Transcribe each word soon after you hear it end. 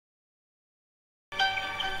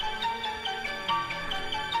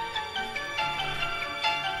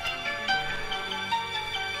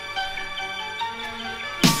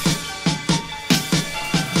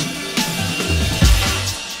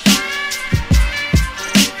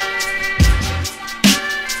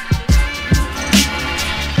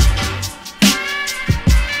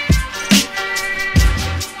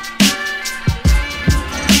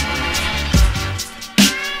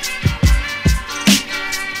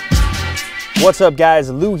What's up guys,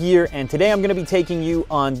 Lou here, and today I'm going to be taking you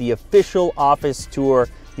on the official office tour.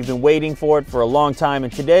 You've been waiting for it for a long time,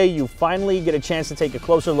 and today you finally get a chance to take a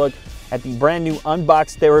closer look at the brand new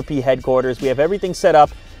Unbox Therapy headquarters. We have everything set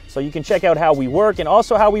up so you can check out how we work and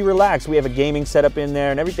also how we relax. We have a gaming setup in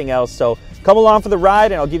there and everything else, so come along for the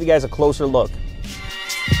ride and I'll give you guys a closer look.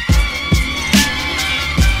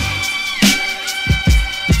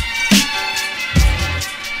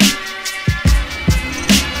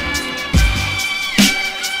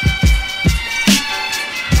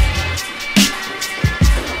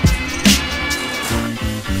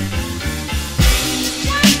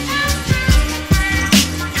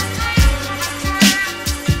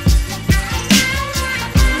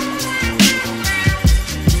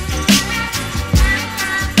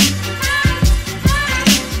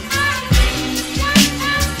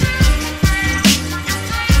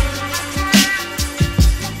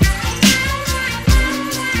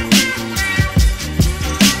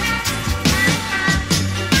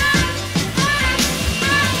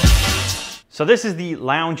 So this is the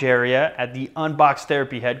lounge area at the Unbox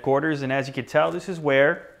Therapy headquarters, and as you can tell, this is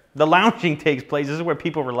where the lounging takes place. This is where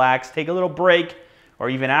people relax, take a little break,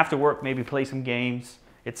 or even after work, maybe play some games,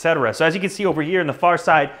 etc. So as you can see over here on the far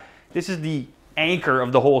side, this is the anchor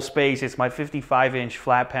of the whole space. It's my 55-inch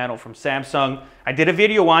flat panel from Samsung. I did a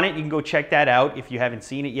video on it. You can go check that out if you haven't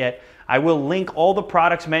seen it yet. I will link all the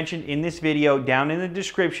products mentioned in this video down in the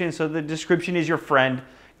description, so the description is your friend.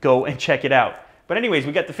 Go and check it out. But anyways,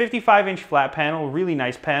 we got the 55-inch flat panel, really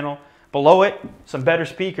nice panel. Below it, some better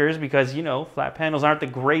speakers because, you know, flat panels aren't the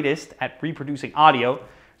greatest at reproducing audio.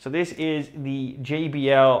 So this is the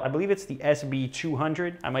JBL, I believe it's the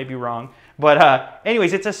SB200, I might be wrong. But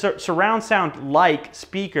anyways, it's a surround sound-like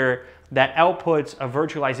speaker that outputs a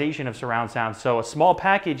virtualization of surround sound. So a small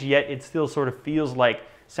package, yet it still sort of feels like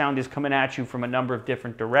sound is coming at you from a number of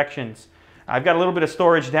different directions. I've got a little bit of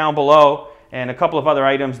storage down below and a couple of other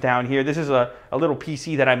items down here. This is a little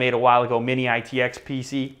PC that I made a while ago, mini ITX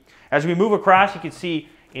PC. As we move across, you can see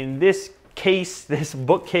in this case, this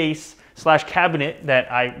bookcase slash cabinet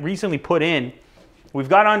that I recently put in, we've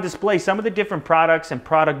got on display some of the different products and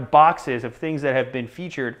product boxes of things that have been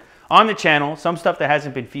featured on the channel, some stuff that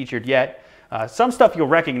hasn't been featured yet, some stuff you'll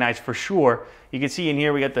recognize for sure. You can see in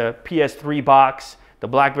here we got the PS3 box, the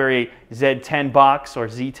BlackBerry Z10 box, or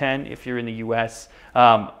Z10 if you're in the US.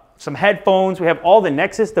 Some headphones. We have all the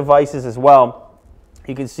Nexus devices as well.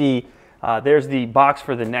 You can see there's the box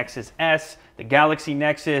for the Nexus S, the Galaxy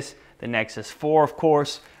Nexus, the Nexus 4, of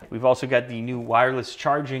course. We've also got the new wireless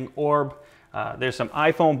charging orb. There's some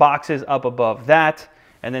iPhone boxes up above that.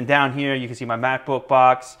 And then down here, you can see my MacBook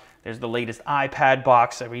box. There's the latest iPad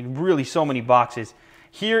box. I mean, really so many boxes.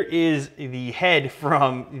 Here is the head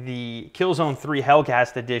from the Killzone 3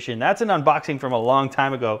 Hellcast edition. That's an unboxing from a long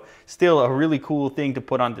time ago. Still a really cool thing to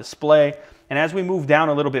put on display. And as we move down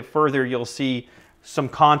a little bit further, you'll see some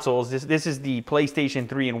consoles. This is the PlayStation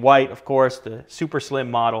 3 in white, of course, the super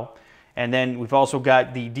slim model. And then we've also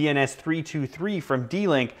got the DNS323 from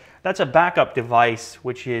D-Link. That's a backup device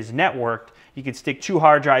which is networked. You can stick 2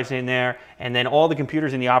 hard drives in there, and then all the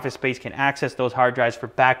computers in the office space can access those hard drives for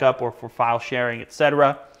backup or for file sharing,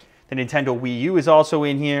 etc. The Nintendo Wii U is also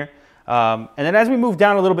in here. And then as we move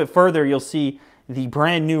down a little bit further, you'll see the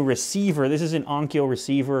brand new receiver. This is an Onkyo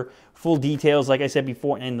receiver. Full details, like I said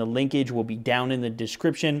before, and the linkage will be down in the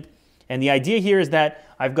description. And the idea here is that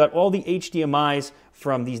I've got all the HDMIs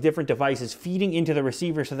from these different devices feeding into the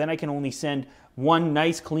receiver, so then I can only send one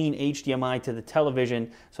nice clean HDMI to the television,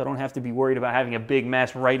 so I don't have to be worried about having a big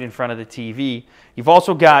mess right in front of the TV. You've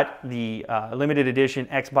also got the limited edition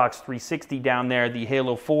Xbox 360 down there, the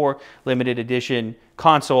Halo 4 limited edition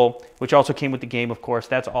console, which also came with the game, of course.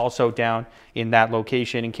 That's also down in that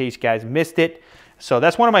location in case you guys missed it. So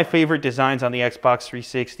that's one of my favorite designs on the Xbox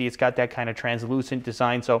 360. It's got that kind of translucent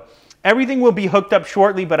design. So everything will be hooked up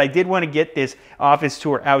shortly, but I did want to get this office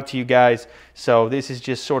tour out to you guys. So this is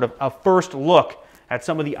just sort of a first look at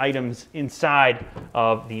some of the items inside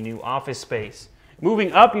of the new office space.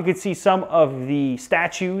 Moving up, you can see some of the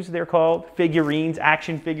statues, they're called, figurines,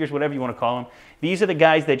 action figures, whatever you want to call them. These are the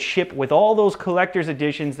guys that ship with all those collector's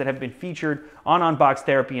editions that have been featured on Unbox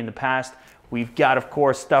Therapy in the past. We've got, of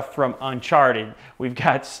course, stuff from Uncharted. We've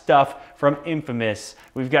got stuff from Infamous.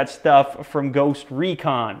 We've got stuff from Ghost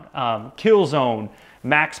Recon, Killzone,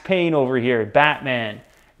 Max Payne over here, Batman,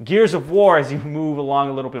 Gears of War as you move along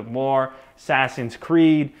a little bit more, Assassin's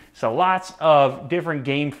Creed. So lots of different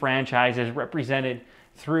game franchises represented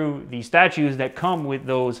through the statues that come with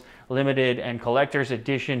those limited and collector's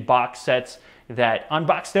edition box sets that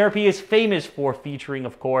Unbox Therapy is famous for featuring,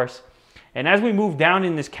 of course. And as we move down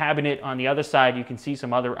in this cabinet on the other side, you can see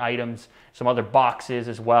some other items, some other boxes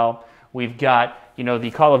as well. We've got, you know,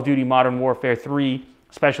 the Call of Duty Modern Warfare 3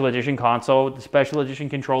 Special Edition console, the Special Edition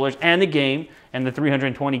controllers, and the game, and the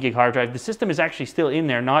 320 gig hard drive. The system is actually still in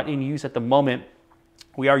there, not in use at the moment.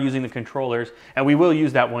 We are using the controllers, and we will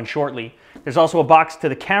use that one shortly. There's also a box to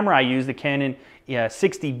the camera I use, the Canon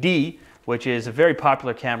 60D, which is a very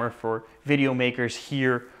popular camera for video makers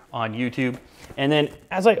here on YouTube. And then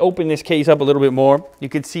as I open this case up a little bit more, you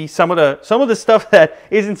can see some of the stuff that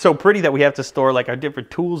isn't so pretty that we have to store, like our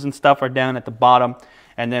different tools and stuff are down at the bottom.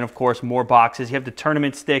 And then of course more boxes. You have the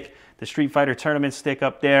tournament stick, the Street Fighter tournament stick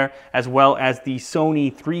up there, as well as the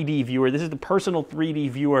Sony 3D viewer. This is the personal 3D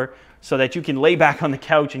viewer, so that you can lay back on the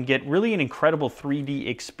couch and get really an incredible 3D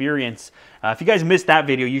experience. If you guys missed that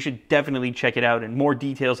video, you should definitely check it out, and more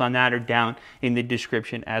details on that are down in the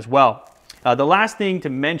description as well. The last thing to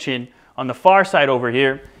mention on the far side over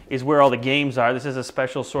here is where all the games are. This is a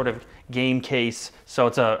special sort of game case, so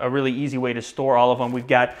it's a really easy way to store all of them. We've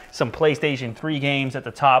got some PlayStation 3 games at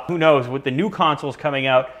the top. Who knows, with the new consoles coming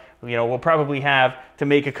out, you know, we'll probably have to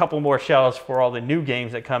make a couple more shelves for all the new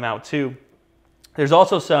games that come out too. There's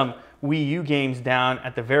also some Wii U games down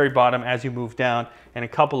at the very bottom as you move down, and a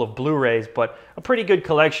couple of Blu-rays, but a pretty good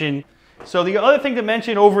collection. So the other thing to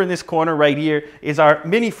mention over in this corner right here is our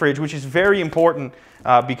mini fridge, which is very important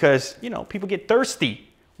because, you know, people get thirsty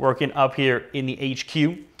working up here in the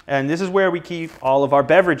HQ. And this is where we keep all of our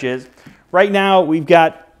beverages. Right now, we've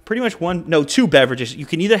got pretty much two beverages. You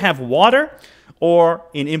can either have water or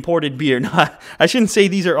an imported beer. Now, I shouldn't say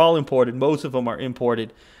these are all imported. Most of them are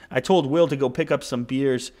imported. I told Will to go pick up some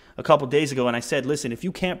beers a couple days ago, and I said, listen, if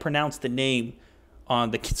you can't pronounce the name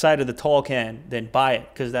on the side of the tall can, then buy it,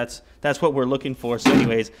 because that's what we're looking for. So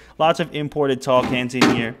anyways, lots of imported tall cans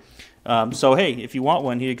in here. So hey, if you want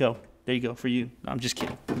one, here you go. There you go, for you. I'm just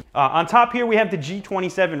kidding. On top here, we have the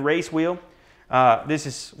G27 race wheel. This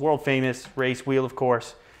is world famous race wheel, of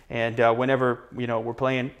course. And whenever, you know, we're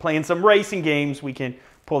playing some racing games, we can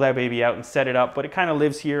pull that baby out and set it up. But it kind of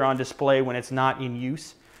lives here on display when it's not in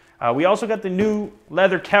use. We also got the new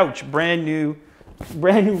leather couch, brand new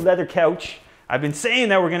leather couch. I've been saying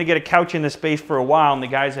that we're going to get a couch in this space for a while, and the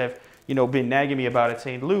guys have, you know, been nagging me about it,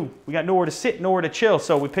 saying, Lou, we got nowhere to sit, nowhere to chill.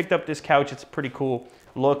 So we picked up this couch. It's a pretty cool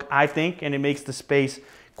look, I think, and it makes the space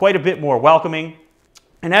quite a bit more welcoming.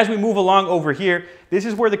 And as we move along over here, this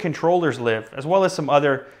is where the controllers live, as well as some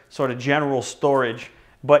other sort of general storage.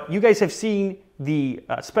 But you guys have seen the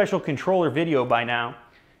special controller video by now,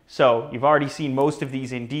 so you've already seen most of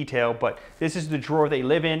these in detail, but this is the drawer they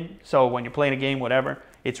live in. So when you're playing a game, whatever,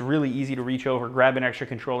 it's really easy to reach over, grab an extra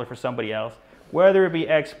controller for somebody else, whether it be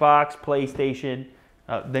Xbox, PlayStation,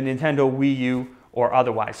 the Nintendo Wii U, or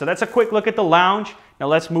otherwise. So that's a quick look at the lounge. Now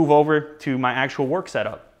let's move over to my actual work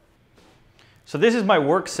setup. So this is my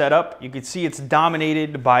work setup. You can see it's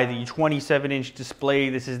dominated by the 27-inch display.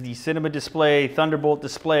 This is the Cinema display, Thunderbolt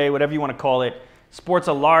display, whatever you want to call it. Sports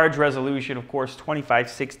a large resolution, of course,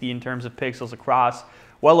 2560 in terms of pixels across,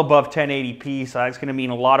 well above 1080p, so that's going to mean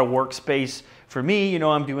a lot of workspace for me. You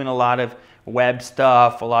know, I'm doing a lot of web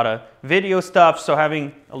stuff, a lot of video stuff, so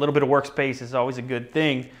having a little bit of workspace is always a good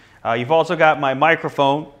thing. You've also got my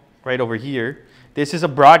microphone right over here. This is a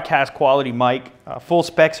broadcast quality mic. Full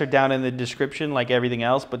specs are down in the description like everything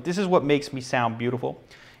else, but this is what makes me sound beautiful.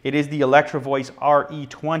 It is the Electro Voice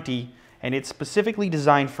RE20, and it's specifically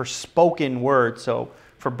designed for spoken words, so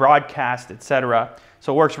for broadcast, etc.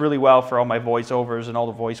 So it works really well for all my voiceovers and all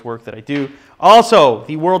the voice work that I do. Also,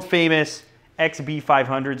 the world famous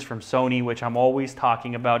XB500s from Sony, which I'm always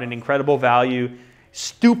talking about, an incredible value,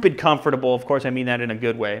 stupid comfortable. Of course, I mean that in a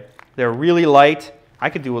good way. They're really light. I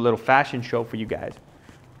could do a little fashion show for you guys.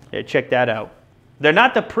 Yeah, check that out. They're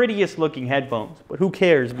not the prettiest looking headphones, but who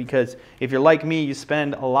cares? Because if you're like me, you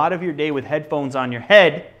spend a lot of your day with headphones on your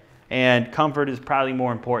head, and comfort is probably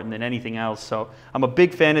more important than anything else. So I'm a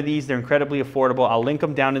big fan of these. They're incredibly affordable. I'll link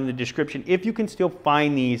them down in the description. If you can still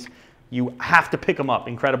find these, you have to pick them up.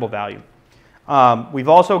 Incredible value. We've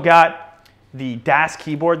also got the DAS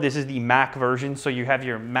keyboard. This is the Mac version, so you have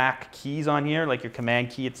your Mac keys on here, like your command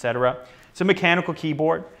key, etc. It's a mechanical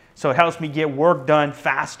keyboard, so it helps me get work done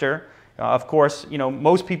faster. Of course, you know,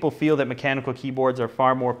 most people feel that mechanical keyboards are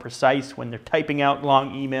far more precise when they're typing out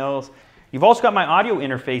long emails. You've also got my audio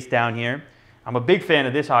interface down here. I'm a big fan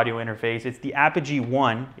of this audio interface. It's the Apogee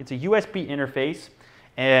 1. It's a USB interface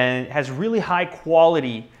and it has really high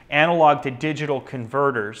quality analog to digital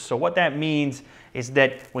converters. So what that means is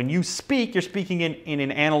that when you speak, you're speaking in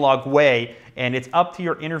an analog way, and it's up to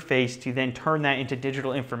your interface to then turn that into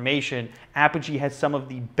digital information. Apogee has some of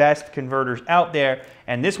the best converters out there,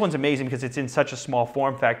 and this one's amazing because it's in such a small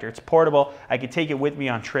form factor. It's portable. I could take it with me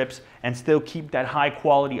on trips and still keep that high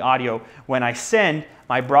quality audio when I send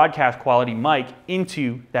my broadcast quality mic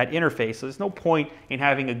into that interface. So there's no point in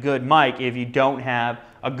having a good mic if you don't have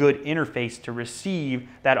a good interface to receive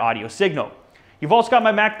that audio signal. You've also got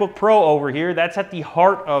my MacBook Pro over here. That's at the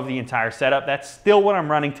heart of the entire setup. That's still what I'm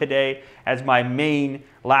running today as my main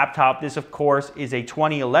laptop. This, of course, is a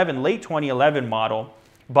 2011, late 2011 model,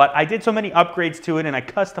 but I did so many upgrades to it and I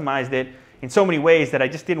customized it in so many ways that I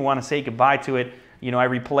just didn't want to say goodbye to it. You know, I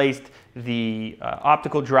replaced the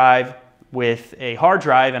optical drive with a hard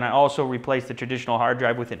drive, and I also replaced the traditional hard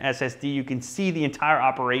drive with an SSD. You can see the entire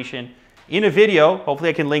operation in a video. Hopefully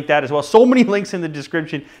I can link that as well. So many links in the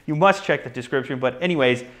description. You must check the description. But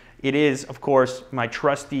anyways, it is, of course, my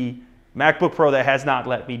trusty MacBook Pro that has not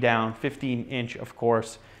let me down. 15-inch, of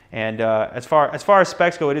course. And as far as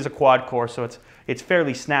specs go, it is a quad core, so it's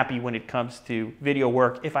fairly snappy when it comes to video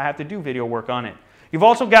work, if I have to do video work on it. You've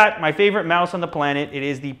also got my favorite mouse on the planet. It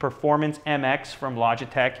is the Performance MX from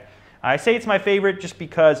Logitech. I say it's my favorite just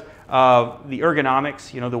because of the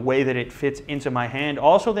ergonomics, you know, the way that it fits into my hand.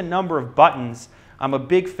 Also the number of buttons. I'm a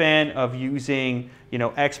big fan of using, you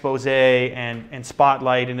know, Expose and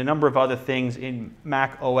Spotlight and a number of other things in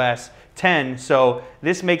Mac OS 10. So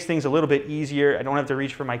this makes things a little bit easier. I don't have to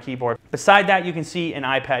reach for my keyboard. Beside that, you can see an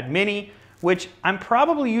iPad mini, which I'm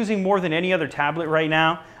probably using more than any other tablet right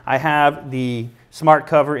now. I have the smart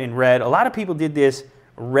cover in red. A lot of people did this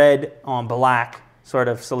red on black sort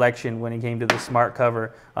of selection when it came to the smart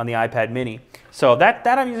cover on the iPad mini. So that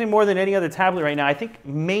I'm using more than any other tablet right now. I think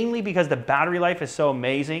mainly because the battery life is so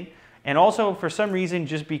amazing, and also for some reason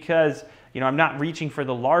just because, you know, I'm not reaching for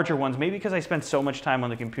the larger ones, maybe because I spend so much time on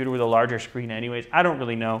the computer with a larger screen anyways. I don't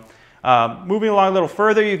really know. Moving along a little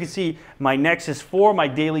further, you can see my Nexus 4, my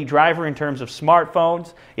daily driver in terms of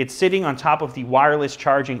smartphones. It's sitting on top of the wireless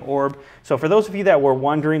charging orb. So for those of you that were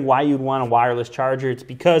wondering why you'd want a wireless charger, it's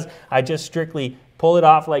because I just strictly pull it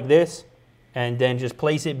off like this and then just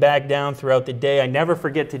place it back down throughout the day. I never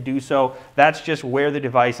forget to do so. That's just where the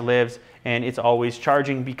device lives, and it's always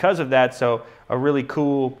charging because of that. So a really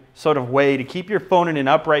cool sort of way to keep your phone in an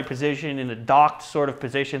upright position, in a docked sort of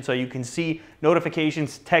position, so you can see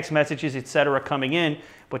notifications, text messages, etc. coming in,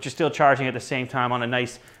 but you're still charging at the same time on a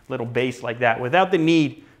nice little base like that without the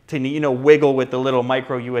need to, you know, wiggle with the little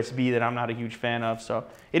micro USB that I'm not a huge fan of. So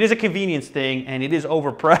it is a convenience thing, and it is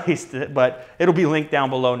overpriced, but it'll be linked down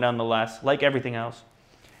below nonetheless, like everything else.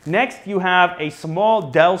 Next, you have a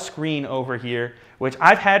small Dell screen over here, which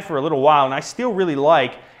I've had for a little while, and I still really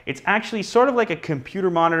like. It's actually sort of like a computer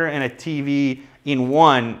monitor and a TV in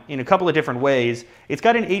one, in a couple of different ways. It's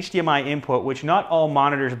got an HDMI input, which not all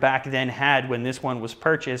monitors back then had when this one was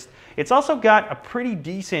purchased. It's also got a pretty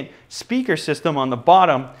decent speaker system on the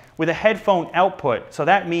bottom with a headphone output. So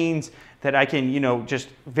that means that I can, you know, just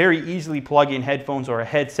very easily plug in headphones or a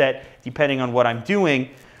headset depending on what I'm doing.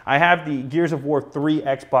 I have the Gears of War 3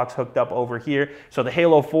 Xbox hooked up over here. So the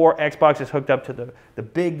Halo 4 Xbox is hooked up to the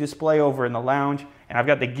big display over in the lounge. And I've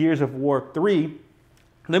got the Gears of War 3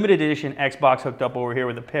 limited edition Xbox hooked up over here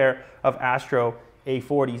with a pair of Astro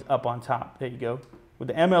A40s up on top. There you go. With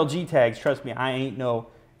the MLG tags, trust me, I ain't no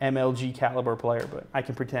MLG caliber player, but I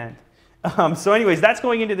can pretend. So anyways, that's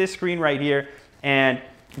going into this screen right here. And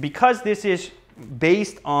because this is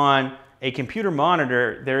based on a computer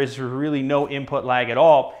monitor, there is really no input lag at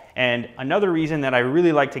all. And another reason that I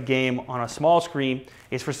really like to game on a small screen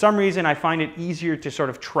is for some reason I find it easier to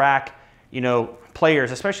sort of track, you know,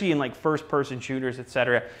 players, especially in like first-person shooters,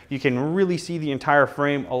 etc. You can really see the entire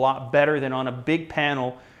frame a lot better than on a big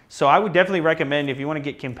panel. So I would definitely recommend, if you want to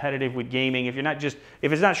get competitive with gaming, if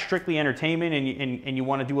it's not strictly entertainment and you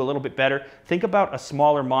want to do a little bit better, think about a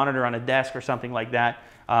smaller monitor on a desk or something like that.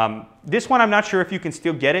 This one, I'm not sure if you can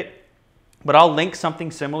still get it, but I'll link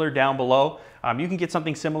something similar down below. You can get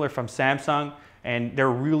something similar from Samsung, and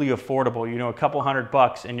they're really affordable. You know, a couple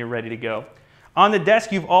 $100 and you're ready to go. On the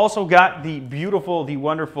desk, you've also got the beautiful, the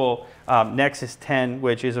wonderful Nexus 10,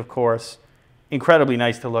 which is, of course, incredibly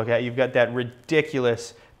nice to look at. You've got that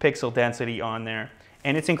ridiculous pixel density on there.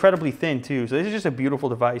 And it's incredibly thin, too. So this is just a beautiful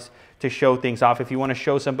device to show things off. If you want to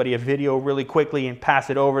show somebody a video really quickly and pass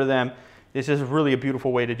it over to them, this is really a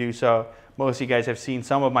beautiful way to do so. Most of you guys have seen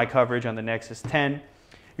some of my coverage on the Nexus 10.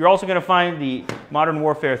 You're also going to find the Modern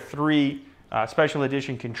Warfare 3 special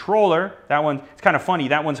edition controller. That one, it's kind of funny.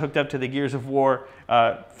 That one's hooked up to the Gears of War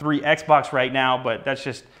 3 Xbox right now, but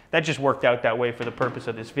that just worked out that way for the purpose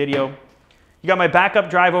of this video. You got my backup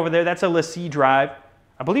drive over there. That's a LaCie drive.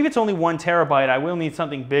 I believe it's only 1 terabyte. I will need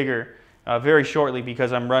something bigger very shortly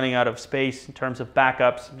because I'm running out of space in terms of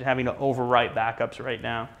backups. I'm having to overwrite backups right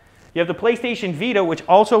now. You have the PlayStation Vita, which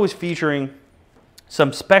also is featuring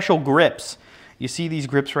some special grips. You see these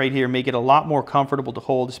grips right here make it a lot more comfortable to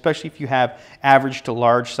hold, especially if you have average to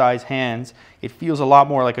large size hands. It feels a lot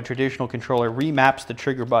more like a traditional controller. Remaps the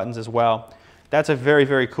trigger buttons as well. That's a very,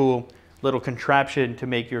 very cool little contraption to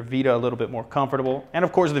make your Vita a little bit more comfortable. And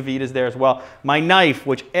of course the Vita's there as well. My knife,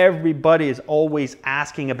 which everybody is always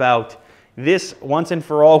asking about. This, once and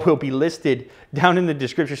for all, will be listed down in the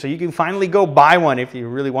description, so you can finally go buy one if you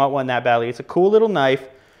really want one that badly. It's a cool little knife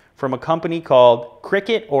from a company called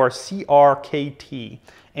Cricut, or CRKT,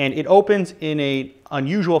 and it opens in an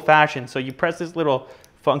unusual fashion. So you press this little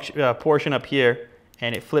portion up here,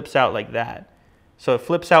 and it flips out like that. So it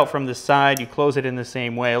flips out from the side. You close it in the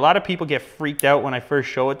same way. A lot of people get freaked out when I first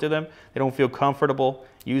show it to them. They don't feel comfortable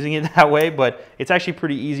using it that way, but it's actually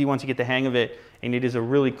pretty easy once you get the hang of it, and it is a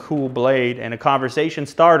really cool blade and a conversation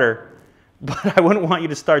starter, but I wouldn't want you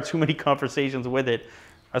to start too many conversations with it,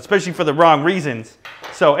 especially for the wrong reasons.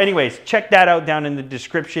 So anyways, check that out down in the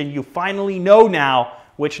description. You finally know now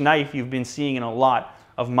which knife you've been seeing in a lot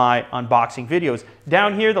of my unboxing videos.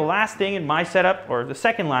 Down here, the last thing in my setup, or the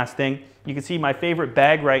second last thing, you can see my favorite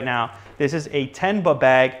bag right now. This is a Tenba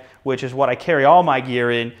bag, which is what I carry all my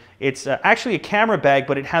gear in. It's actually a camera bag,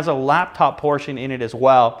 but it has a laptop portion in it as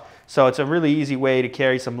well. So it's a really easy way to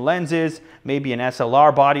carry some lenses, maybe an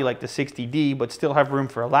SLR body like the 60D, but still have room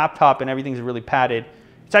for a laptop, and everything's really padded.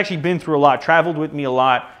 It's actually been through a lot, traveled with me a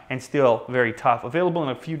lot, and still very tough. Available in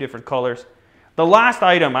a few different colors. The last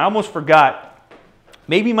item, I almost forgot,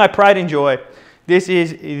 maybe my pride and joy. This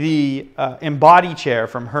is the Embody chair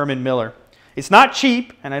from Herman Miller. It's not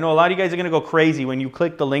cheap, and I know a lot of you guys are going to go crazy when you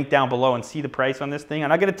click the link down below and see the price on this thing. I'm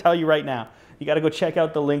not going to tell you right now. You got to go check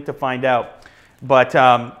out the link to find out. But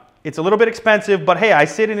it's a little bit expensive, but hey, I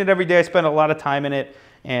sit in it every day. I spend a lot of time in it,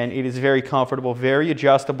 and it is very comfortable, very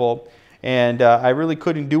adjustable, and I really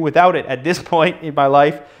couldn't do without it at this point in my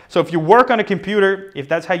life. So if you work on a computer, if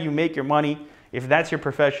that's how you make your money, if that's your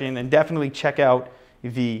profession, then definitely check out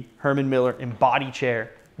the Herman Miller Embody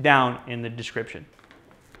chair down in the description.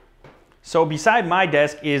 So beside my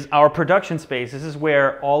desk is our production space. This is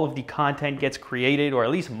where all of the content gets created, or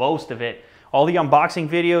at least most of it. All the unboxing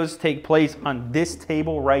videos take place on this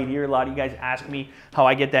table right here. A lot of you guys ask me how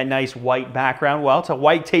I get that nice white background. Well, it's a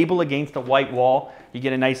white table against a white wall. You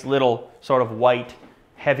get a nice little sort of white,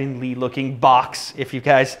 heavenly looking box, if you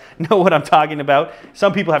guys know what I'm talking about.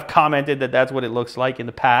 Some people have commented that that's what it looks like in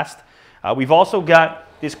the past. We've also got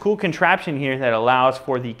this cool contraption here that allows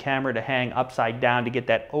for the camera to hang upside down to get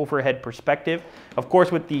that overhead perspective. Of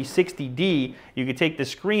course, with the 60D, you could take the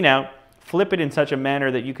screen out, flip it in such a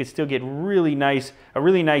manner that you could still get a really nice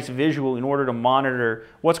visual in order to monitor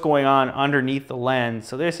what's going on underneath the lens.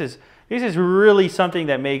 So this is really something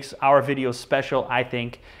that makes our videos special, I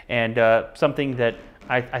think, and something that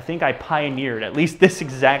I think I pioneered, at least this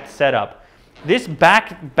exact setup. This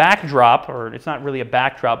backdrop, or it's not really a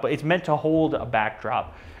backdrop, but it's meant to hold a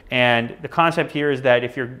backdrop. And the concept here is that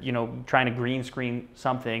if you're, trying to green screen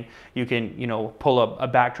something, you can, pull a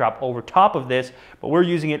backdrop over top of this. But we're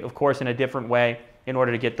using it, of course, in a different way in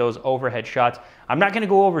order to get those overhead shots. I'm not going to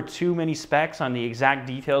go over too many specs on the exact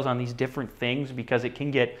details on these different things because it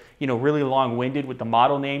can get, really long-winded with the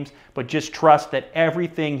model names. But just trust that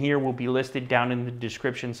everything here will be listed down in the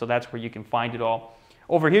description, so that's where you can find it all.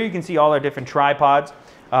 Over here, you can see all our different tripods.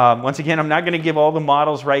 Once again, I'm not going to give all the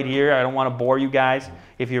models right here. I don't want to bore you guys.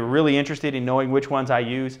 If you're really interested in knowing which ones I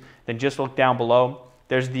use, then just look down below.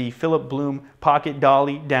 There's the Philip Bloom Pocket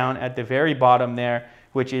Dolly down at the very bottom there,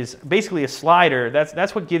 which is basically a slider.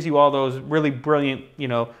 That's what gives you all those really brilliant,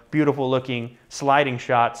 beautiful looking sliding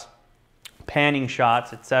shots, panning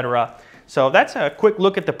shots, etc. So that's a quick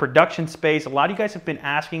look at the production space. A lot of you guys have been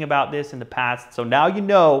asking about this in the past, so now you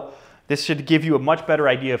know. This should give you a much better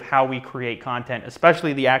idea of how we create content,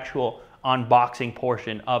 especially the actual unboxing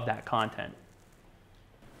portion of that content.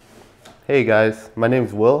 Hey guys, my name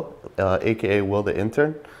is Will, aka Will the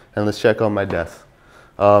Intern, and let's check on my desk.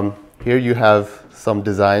 Here you have some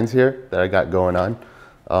designs here that I got going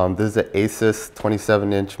on. This is an Asus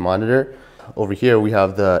 27-inch monitor. Over here we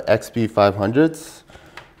have the XB500s,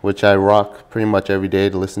 which I rock pretty much every day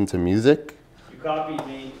to listen to music. You copied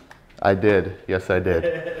me. I did, yes I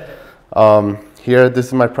did. Here, this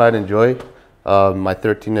is my pride and joy, my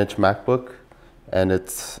 13-inch MacBook, and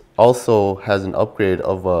it also has an upgrade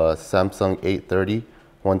of a Samsung 830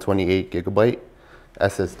 128 gigabyte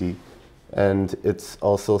SSD, and it's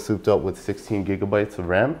also souped up with 16 gigabytes of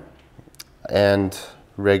RAM and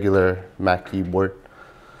regular Mac keyboard.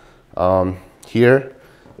 Here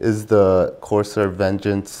is the Corsair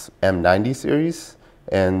Vengeance M90 series,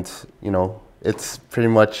 and you know, it's pretty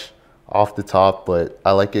much off the top, but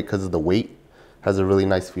I like it because of the weight. Has a really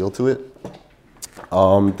nice feel to it.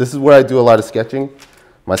 This is where I do a lot of sketching.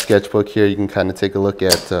 My sketchbook here, you can kind of take a look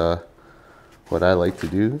at what I like to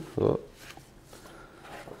do. Oh,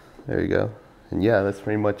 there you go. And yeah, that's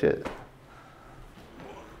pretty much it.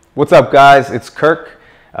 What's up, guys? It's Kirk.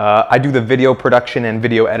 I do the video production and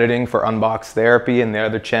video editing for Unbox Therapy and the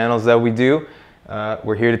other channels that we do.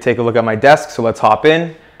 We're here to take a look at my desk, so let's hop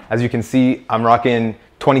in. As you can see, I'm rocking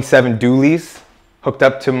 27 dualies hooked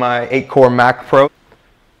up to my 8-core Mac Pro.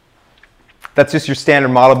 That's just your standard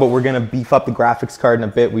model, but we're gonna beef up the graphics card in a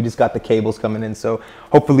bit. We just got the cables coming in, so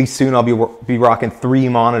hopefully soon I'll be rocking 3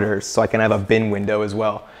 monitors so I can have a bin window as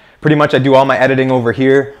well. Pretty much I do all my editing over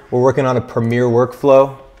here. We're working on a Premiere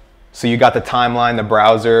workflow. So you got the timeline, the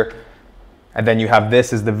browser, and then you have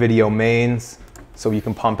this as the video mains, so you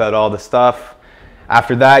can pump out all the stuff.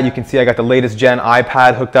 After that, you can see I got the latest gen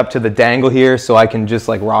iPad hooked up to the dangle here, so I can just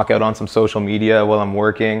like rock out on some social media while I'm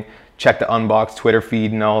working, check the Unbox Twitter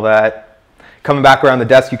feed and all that. Coming back around the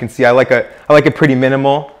desk, you can see I like it pretty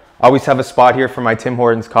minimal. I always have a spot here for my Tim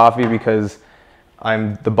Hortons coffee because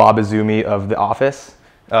I'm the Bob Izumi of the office.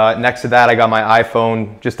 Next to that, I got my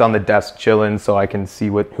iPhone just on the desk chilling so I can see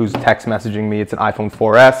who's text messaging me. It's an iPhone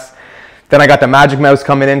 4S. Then I got the Magic Mouse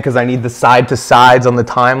coming in because I need the side to sides on the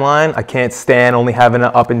timeline. I can't stand only having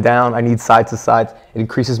it up and down. I need side to sides. It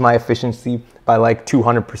increases my efficiency by like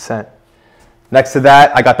 200%. Next to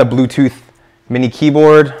that, I got the Bluetooth mini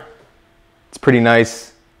keyboard. It's pretty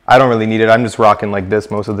nice. I don't really need it. I'm just rocking like this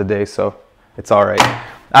most of the day, so it's all right.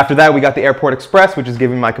 After that, we got the Airport Express, which is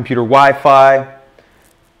giving my computer Wi-Fi.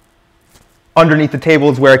 Underneath the table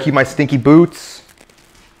is where I keep my stinky boots,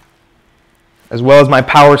 as well as my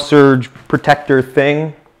power surge protector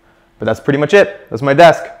thing. But that's pretty much it. That's my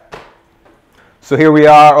desk. So here we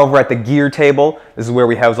are over at the gear table. This is where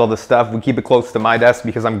we house all the stuff. We keep it close to my desk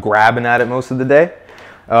because I'm grabbing at it most of the day.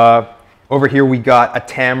 Over here we got a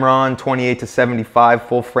Tamron 28-75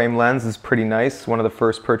 full frame lens. This is pretty nice. One of the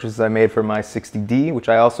first purchases I made for my 60D, which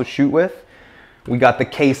I also shoot with. We got the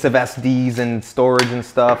case of SDs and storage and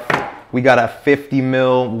stuff. We got a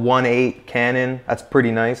 50mm 1.8 Canon. That's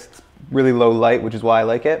pretty nice. It's really low light, which is why I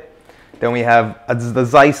like it. Then we have the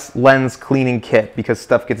Zeiss lens cleaning kit because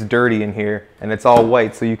stuff gets dirty in here and it's all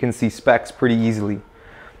white, so you can see specs pretty easily.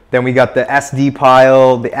 Then we got the SD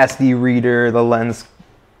pile, the SD reader, the lens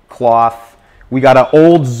cloth. We got an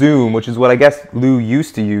old zoom, which is what I guess Lou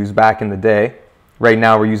used to use back in the day. Right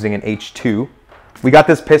now we're using an H2. We got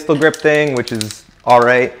this pistol grip thing, which is all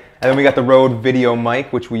right. And then we got the Rode video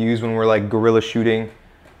mic, which we use when we're like guerrilla shooting,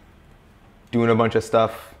 doing a bunch of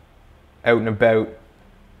stuff out and about.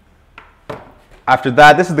 After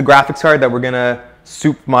that, this is the graphics card that we're gonna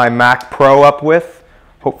soup my Mac Pro up with.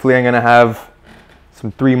 Hopefully I'm gonna have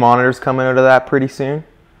some 3 monitors coming out of that pretty soon.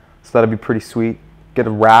 So that'll be pretty sweet. Get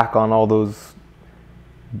a rack on all those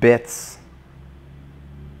bits.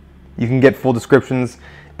 You can get full descriptions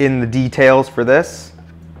in the details for this.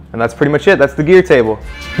 And that's pretty much it. That's the gear table.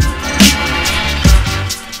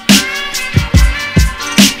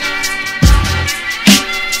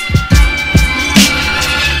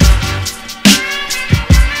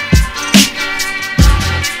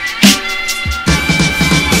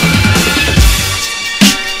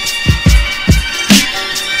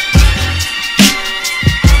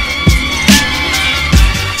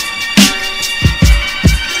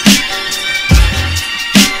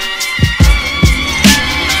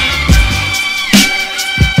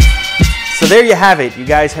 So there you have it. You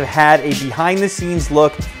guys have had a behind the scenes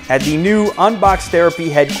look at the new Unbox Therapy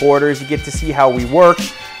headquarters. You get to see how we work,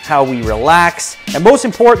 how we relax, and most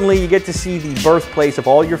importantly, you get to see the birthplace of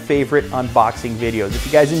all your favorite unboxing videos. If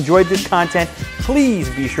you guys enjoyed this content, please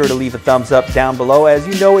be sure to leave a thumbs up down below. As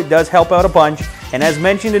you know, it does help out a bunch. And as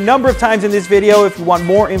mentioned a number of times in this video, if you want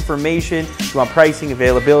more information, if you want pricing,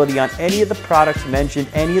 availability on any of the products mentioned,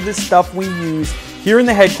 any of the stuff we use here in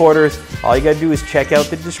the headquarters, all you gotta do is check out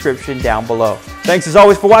the description down below. Thanks as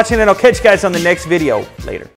always for watching, and I'll catch you guys on the next video. Later.